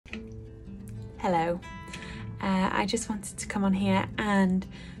Hello, I just wanted to come on here and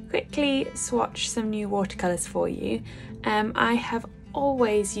quickly swatch some new watercolours for you. I have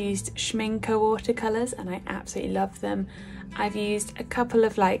always used Schmincke watercolours and I absolutely love them. I've used a couple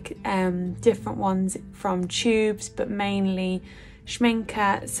of different ones from tubes, but mainly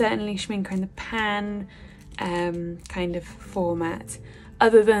Schmincke, certainly Schmincke in the pan kind of format,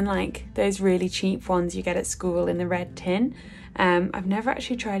 other than like those really cheap ones you get at school in the red tin. I've never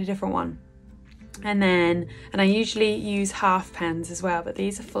actually tried a different one. And I usually use half pans as well, but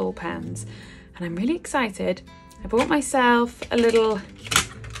these are full pans and I'm really excited. I bought myself a little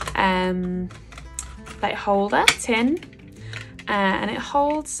like holder tin and it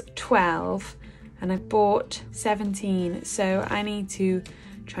holds 12 and I bought 17, so I need to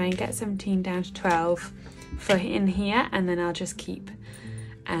try and get 17 down to 12 for in here, and then I'll just keep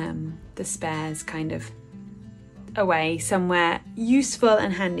the spares kind of away somewhere useful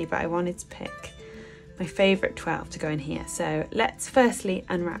and handy, but I wanted to pick my favourite 12 to go in here. So let's firstly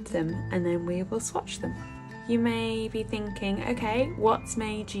unwrap them and then we will swatch them. You may be thinking, okay, what's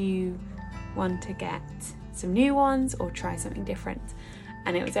made you want to get some new ones or try something different?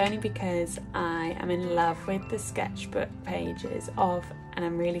 And it was only because I am in love with the sketchbook pages of, and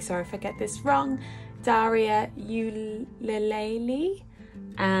I'm really sorry if I get this wrong, Daria Ukulele.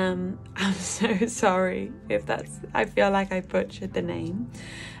 I'm so sorry if I feel like I butchered the name.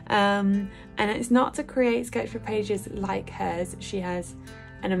 And it's not to create sketchbook pages like hers. She has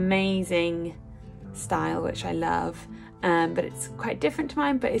an amazing style which I love, but it's quite different to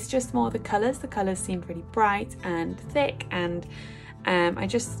mine, but it's just more the colours. The colours seem pretty bright and thick, and I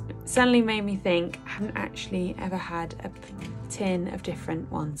just suddenly made me think I haven't actually ever had a tin of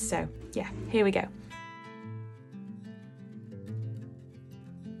different ones. So yeah, here we go.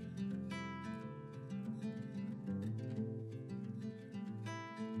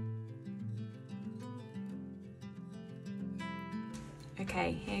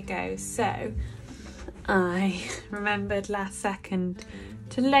 Okay, here goes. So I remembered last second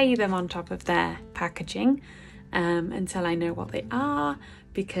to lay them on top of their packaging until I know what they are,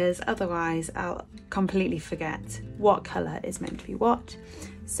 because otherwise I'll completely forget what colour is meant to be what.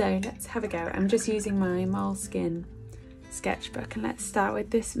 So let's have a go. I'm just using my Moleskine sketchbook, and let's start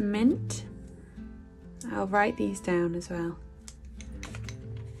with this mint. I'll write these down as well.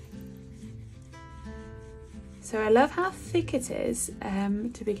 So I love how thick it is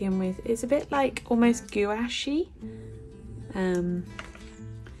to begin with. It's a bit like almost gouache-y.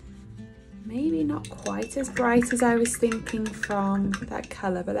 Maybe not quite as bright as I was thinking from that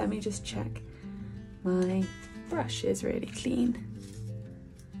colour, but let me just check. My brush is really clean.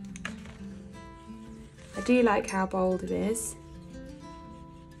 I do like how bold it is.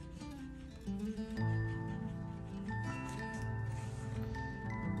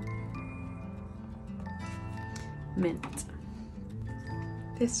 Mint.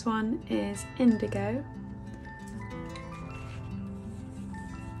 This one is indigo,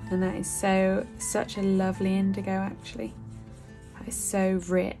 and that is such a lovely indigo actually. That is so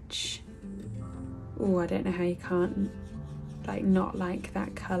rich. Oh, I don't know how you can't not like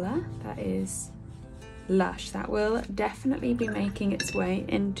that colour. That is lush. That will definitely be making its way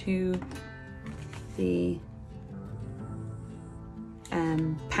into the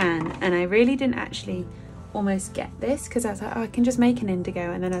pan, and I really didn't actually almost get this because I was like, oh, I can just make an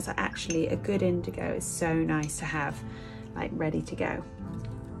indigo, and then I was like, actually a good indigo is so nice to have like ready to go.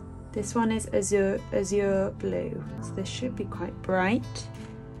 This one is azure blue, so this should be quite bright.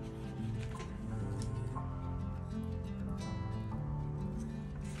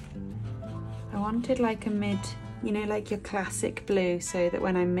 I wanted like a mid, you know, like your classic blue, so that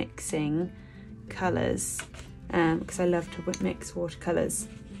when I'm mixing colours, because I love to mix watercolours,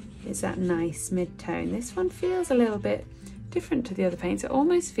 is that nice mid-tone. This one feels a little bit different to the other paints. It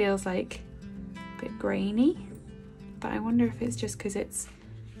almost feels like a bit grainy, but I wonder if it's just because it's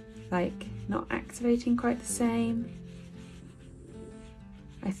like not activating quite the same.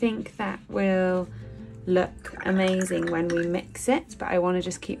 I think that will look amazing when we mix it, but I want to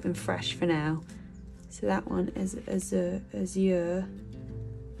just keep them fresh for now. So that one is azure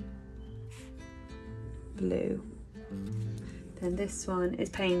blue. Then this one is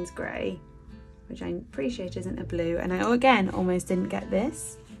Payne's Grey, which I appreciate isn't a blue, and I again almost didn't get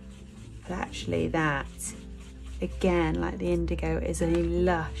this, but actually that, again, like the indigo, is a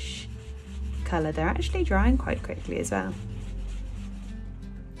lush colour. They're actually drying quite quickly as well.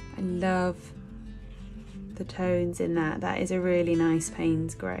 I love the tones in that. That is a really nice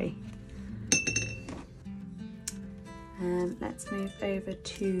Payne's Grey. Let's move over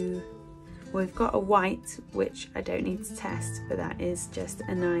to We've got a white, which I don't need to test, but that is just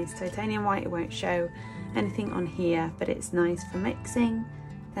a nice titanium white. It won't show anything on here, but it's nice for mixing.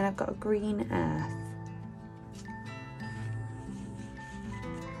 Then I've got a green earth.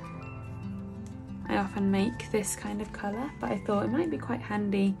 I often make this kind of colour, but I thought it might be quite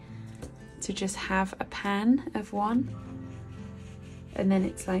handy to just have a pan of one, and then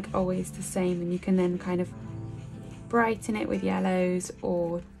it's like always the same, and you can then kind of brighten it with yellows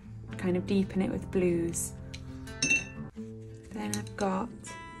or kind of deepen it with blues. Then I've got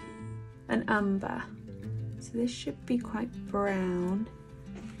an umber, so this should be quite brown.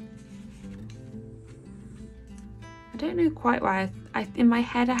 I don't know quite why. In my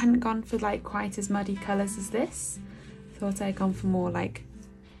head I hadn't gone for like quite as muddy colours as this. I thought I'd gone for more like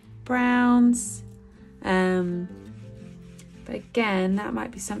browns. But again, that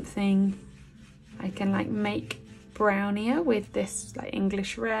might be something I can like make brownier with this like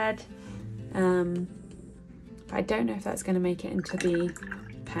English red. But I don't know if that's going to make it into the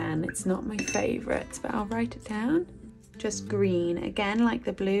pan. It's not my favourite, but I'll write it down. Just green. Again, like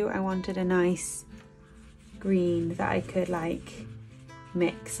the blue, I wanted a nice green that I could like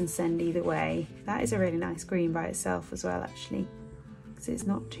mix and send either way. That is a really nice green by itself as well, actually, because it's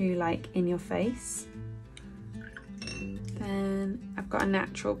not too like in your face. Then I've got a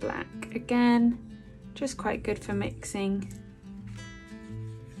natural black. Again, just quite good for mixing.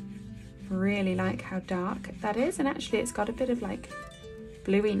 Really like how dark that is, and actually it's got a bit of like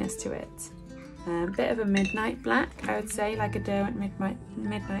bluiness to it. A bit of a midnight black, I would say, like a Derwent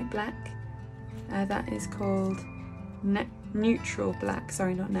midnight black. That is called neutral black,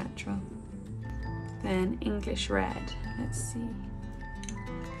 sorry, not natural. Then English red, let's see.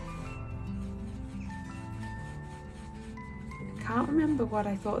 I can't remember what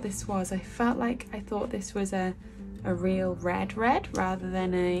I thought this was. I felt like I thought this was a real red rather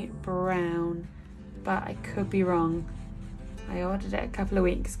than a brown, but I could be wrong. I ordered it a couple of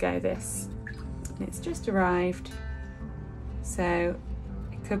weeks ago, this, and it's just arrived. So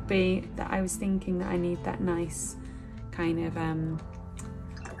it could be that I was thinking that I need that nice kind of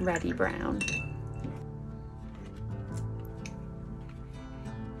reddy brown.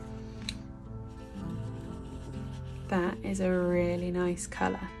 That is a really nice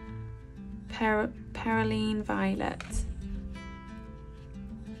colour. Perylene violet.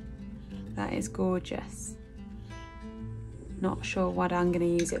 That is gorgeous. Not sure what I'm going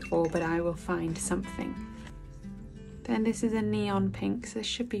to use it for, but I will find something. Then this is a neon pink, so this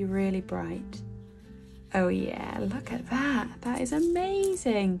should be really bright. Oh yeah, look at that. That is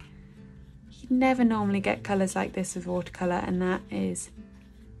amazing. You never normally get colours like this with watercolour, and that is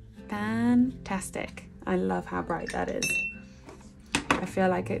fantastic. I love how bright that is. I feel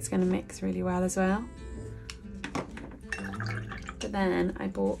like it's going to mix really well as well. But then I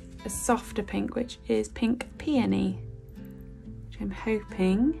bought a softer pink, which is pink peony, which I'm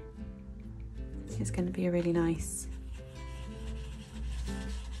hoping is going to be really nice.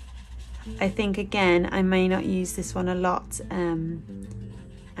 I think again I may not use this one a lot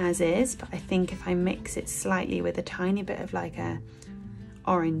as is, but I think if I mix it slightly with a tiny bit of like a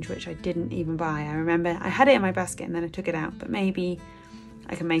orange, which I didn't even buy. I remember I had it in my basket and then I took it out, but maybe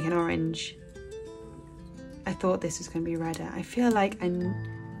I can make an orange. I thought this was going to be redder. I feel like I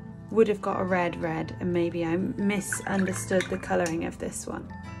would have got a red and maybe I misunderstood the colouring of this one,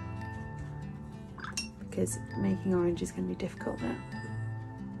 because making orange is going to be difficult now.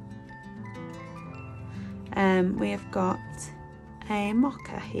 We have got a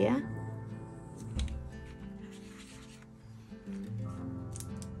mocha here.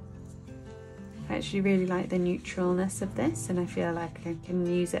 I actually really like the neutralness of this, and I feel like I can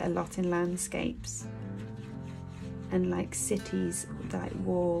use it a lot in landscapes and like cities with like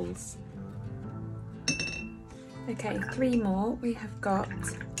walls. Okay, 3 more. We have got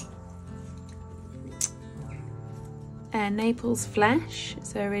Naples Flesh,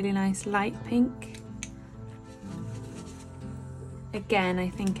 so a really nice light pink. Again, I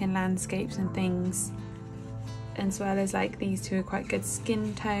think in landscapes and things, as well as like these two are quite good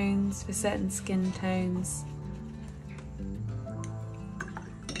skin tones for certain skin tones.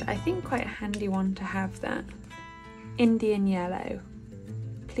 But I think quite a handy one to have that. Indian yellow.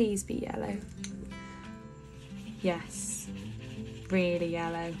 Please be yellow. Yes, really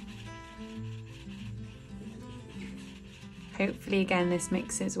yellow. Hopefully again this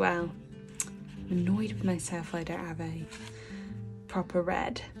mixes well. I'm annoyed with myself I don't have a proper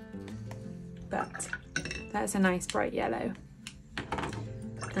red, but that's a nice bright yellow.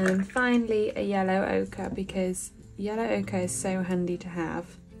 And finally a yellow ochre, because yellow ochre is so handy to have.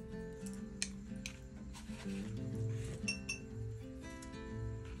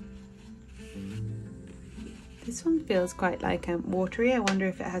 This one feels quite like watery. I wonder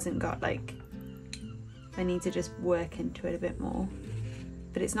if it hasn't got like, I need to just work into it a bit more.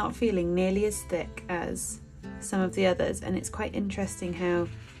 But it's not feeling nearly as thick as some of the others, and it's quite interesting how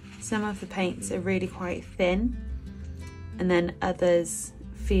some of the paints are really quite thin and then others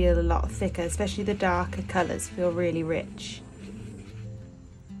feel a lot thicker, especially the darker colours feel really rich.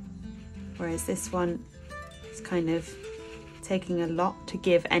 Whereas this one is kind of taking a lot to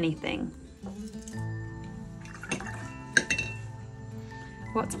give anything.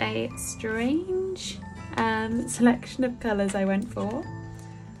 What a strange selection of colours I went for.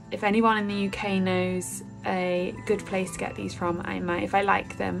 If anyone in the UK knows a good place to get these from, I might, if I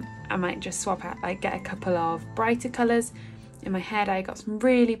like them, I might just swap out, like get a couple of brighter colours. In my head I got some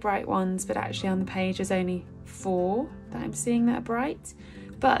really bright ones, but actually on the page there's only 4 that I'm seeing that are bright.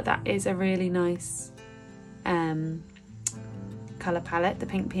 But that is a really nice colour palette, the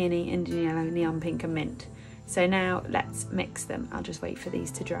Pink Peony, Indian Yellow, Neon Pink and Mint. So now let's mix them. I'll just wait for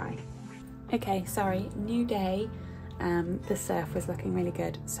these to dry. Okay, sorry, new day. The surf was looking really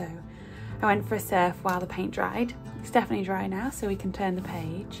good, so I went for a surf while the paint dried. It's definitely dry now, so we can turn the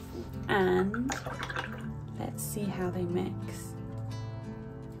page and let's see how they mix.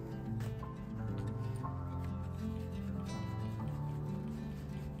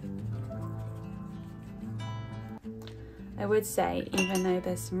 I would say, even though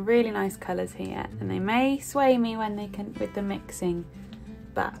there's some really nice colours here, and they may sway me when they can with the mixing,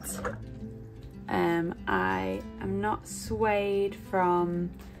 but I am not swayed from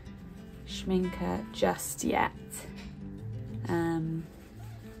Schmincke just yet, because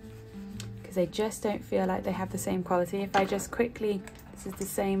they just don't feel like they have the same quality. If I just quickly, this is the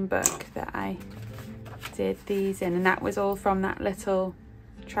same book that I did these in, and that was all from that little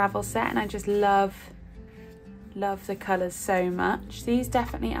travel set, and I just love the colours so much. These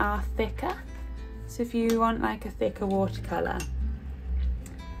definitely are thicker, so if you want like a thicker watercolour,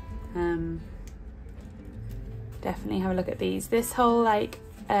 definitely have a look at these. This whole like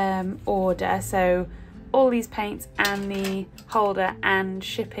order, so all these paints and the holder and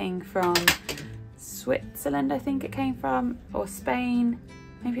shipping from Switzerland, I think it came from, or Spain,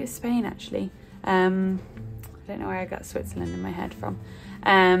 maybe it was Spain actually. I don't know where I got Switzerland in my head from.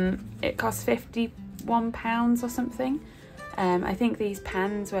 It cost £51 or something. I think these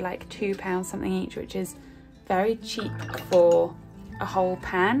pans were like £2 something each, which is very cheap for a whole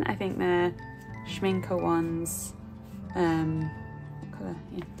pan. I think the Schmincke ones, what colour?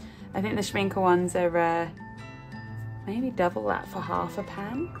 Yeah, I think the Schmincke ones are maybe double that for half a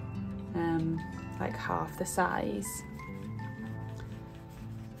pan, like half the size.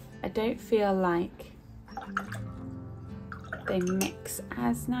 I don't feel like they mix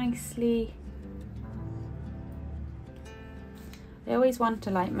as nicely. I always want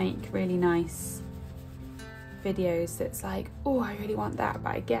to like make really nice videos that's like, oh, I really want that,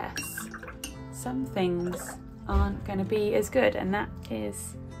 but I guess some things aren't going to be as good, and that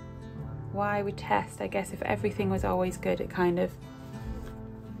is why we test. I guess if everything was always good, it kind of,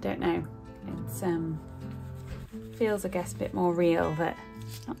 don't know, it's feels I guess a bit more real that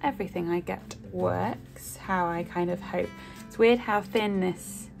not everything I get works how I kind of hope. It's weird how thin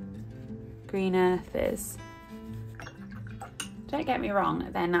this green earth is. Don't get me wrong,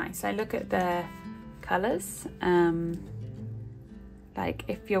 they're nice. I look at the colours, like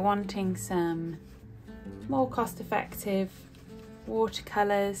if you're wanting some more cost-effective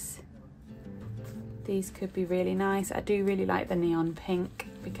watercolours, these could be really nice. I do really like the neon pink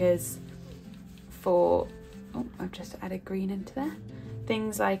because for, oh, I've just added green into there.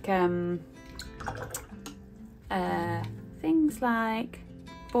 Things like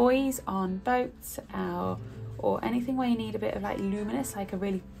buoys on boats, or anything where you need a bit of like luminous, like a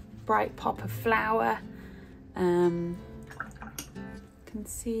really bright pop of flower. Can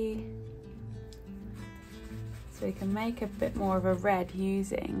see, so we can make a bit more of a red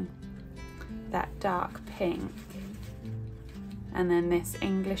using that dark pink, and then this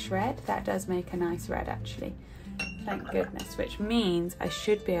English red, that does make a nice red actually, thank goodness, which means I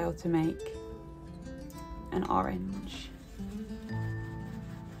should be able to make an orange.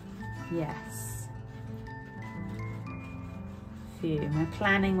 Yes. Phew, my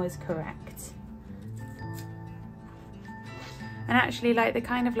planning was correct. And actually, like, they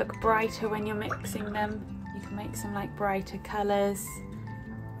kind of look brighter when you're mixing them. You can make some like brighter colours.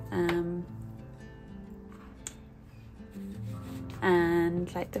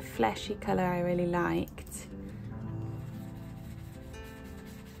 And like the fleshy colour I really liked.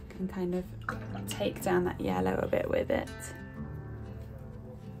 Can kind of take down that yellow a bit with it.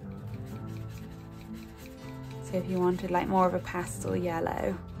 So if you wanted like more of a pastel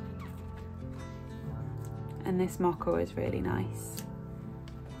yellow. and this mocha was really nice.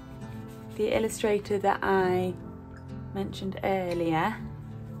 The illustrator that I mentioned earlier,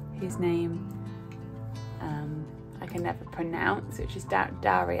 whose name I can never pronounce, which is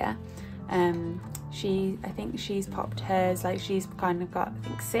Daria, I think she's popped hers, like she's kind of got, I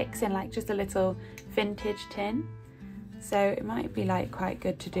think 6 in like just a little vintage tin. So it might be like quite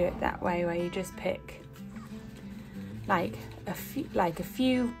good to do it that way, where you just pick like a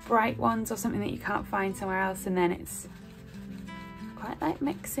few bright ones or something that you can't find somewhere else, and then it's quite like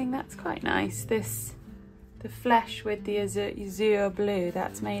mixing. That's quite nice. The flesh with the azure blue,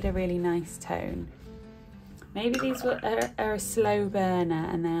 that's made a really nice tone. Maybe these are a slow burner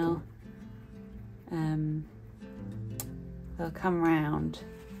and they'll come round.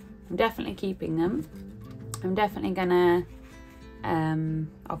 I'm definitely keeping them. I'm definitely gonna,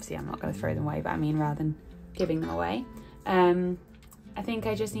 obviously I'm not gonna throw them away, but I mean rather than giving them away. I think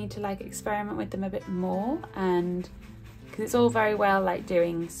I just need to like experiment with them a bit more, and because it's all very well like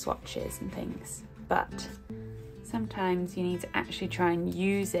doing swatches and things, but sometimes you need to actually try and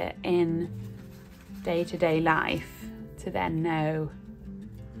use it in day-to-day life to then know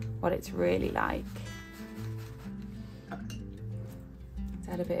what it's really like. Let's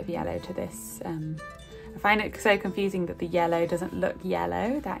add a bit of yellow to this. I find it so confusing that the yellow doesn't look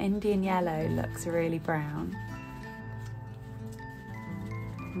yellow. That Indian yellow looks really brown.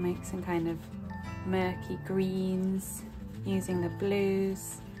 Make some kind of murky greens using the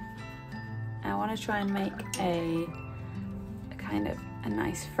blues. I want to try and make a kind of a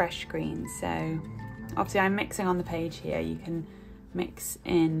nice fresh green. So obviously I'm mixing on the page here. You can mix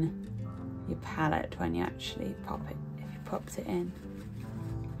in your palette when you actually pop it, if you popped it in.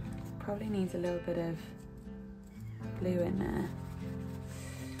 Probably needs a little bit of blue in there.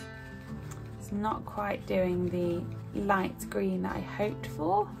 It's not quite doing the light green that I hoped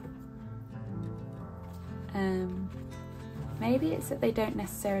for. Maybe it's that they don't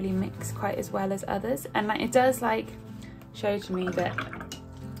necessarily mix quite as well as others, and like it does like show to me that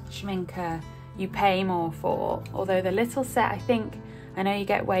Schmincke you pay more for, although the little set, I know you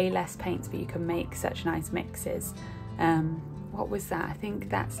get way less paints, but you can make such nice mixes. What was that? I think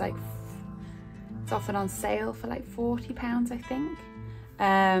that's like, it's often on sale for like £40, I think.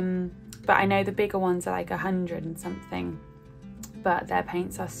 But I know the bigger ones are like 100 and something, but their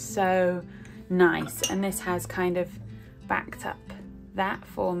paints are so nice, and this has kind of backed up that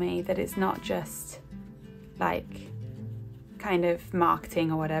for me, that it's not just like kind of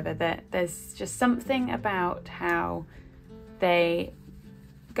marketing or whatever, that there's just something about how they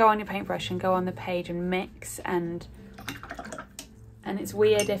go on your paintbrush and go on the page and mix, and it's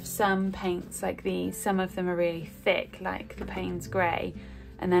weird if some paints like these, some of them are really thick like the Payne's Grey,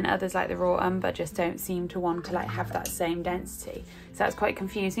 and then others like the Raw Umber just don't seem to want to like have that same density. So that's quite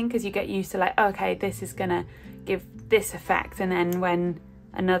confusing, because you get used to like, okay, this is gonna give this effect, and then when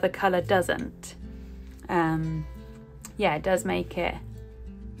another colour doesn't, yeah, it does make it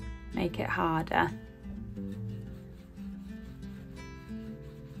harder.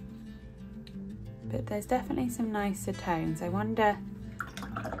 But there's definitely some nicer tones. I wonder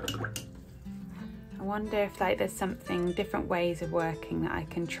if like there's something, different ways of working that I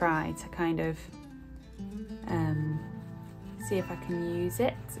can try to kind of see if I can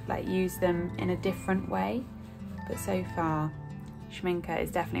use them in a different way. But so far, Schmincke is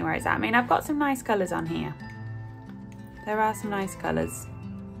definitely where it's at. I mean, I've got some nice colours on here. There are some nice colours.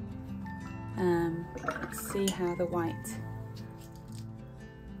 Let's see how the white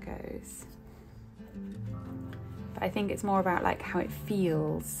goes. But I think it's more about like how it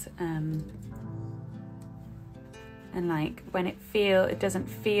feels, and like when it doesn't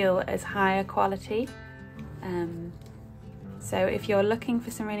feel as high a quality. So if you're looking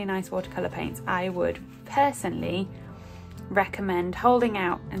for some really nice watercolour paints, I would personally recommend holding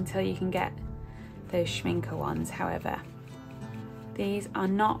out until you can get those Schmincke ones. However, these are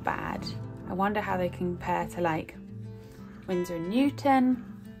not bad. I wonder how they compare to like Winsor & Newton.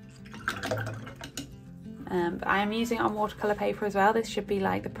 But I am using it on watercolour paper as well. This should be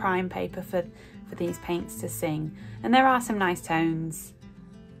like the prime paper for these paints to sing. And there are some nice tones.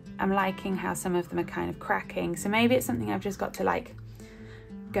 I'm liking how some of them are kind of cracking. So maybe it's something I've just got to like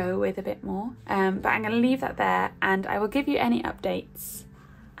go with a bit more. But I'm going to leave that there, and I will give you any updates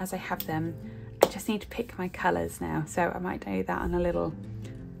as I have them. I just need to pick my colours now, so I might do that on a little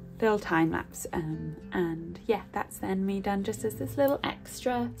time lapse. And yeah, that's then me done, just as this little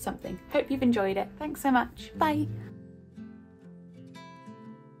extra something. Hope you've enjoyed it. Thanks so much. Bye.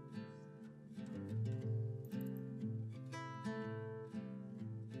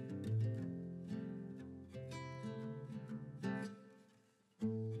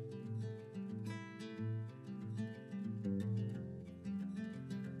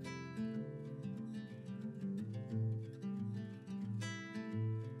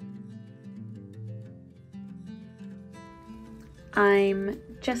 I'm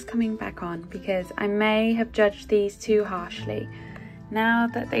just coming back on because I may have judged these too harshly. Now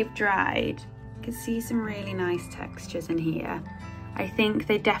that they've dried, you can see some really nice textures in here. I think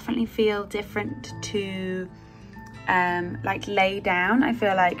they definitely feel different to like lay down. I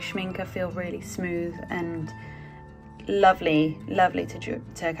feel like Schmincke feel really smooth and lovely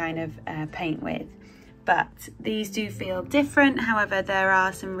to kind of paint with. But these do feel different. However, there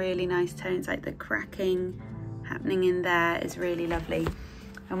are some really nice tones, like the cracking happening in there is really lovely.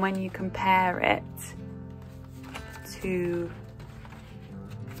 And when you compare it to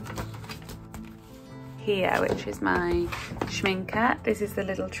here, which is my Schmincke, this is the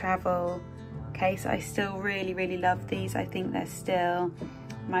little travel case. I still really love these. I think they're still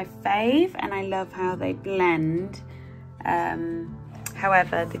my fave, and I love how they blend.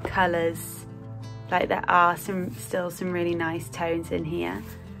 However, the colours, like there are still some really nice tones in here.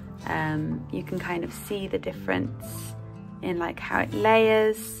 You can kind of see the difference in like how it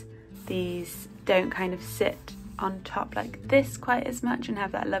layers. These don't kind of sit on top like this quite as much and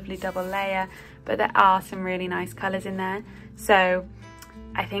have that lovely double layer, but there are some really nice colours in there. So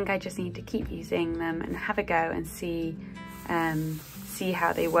I think I just need to keep using them and have a go and see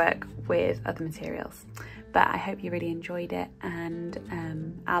how they work with other materials. But I hope you really enjoyed it,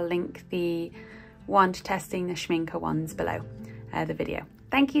 and I'll link the wand testing the Schmincke ones below the video.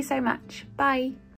 Thank you so much. Bye.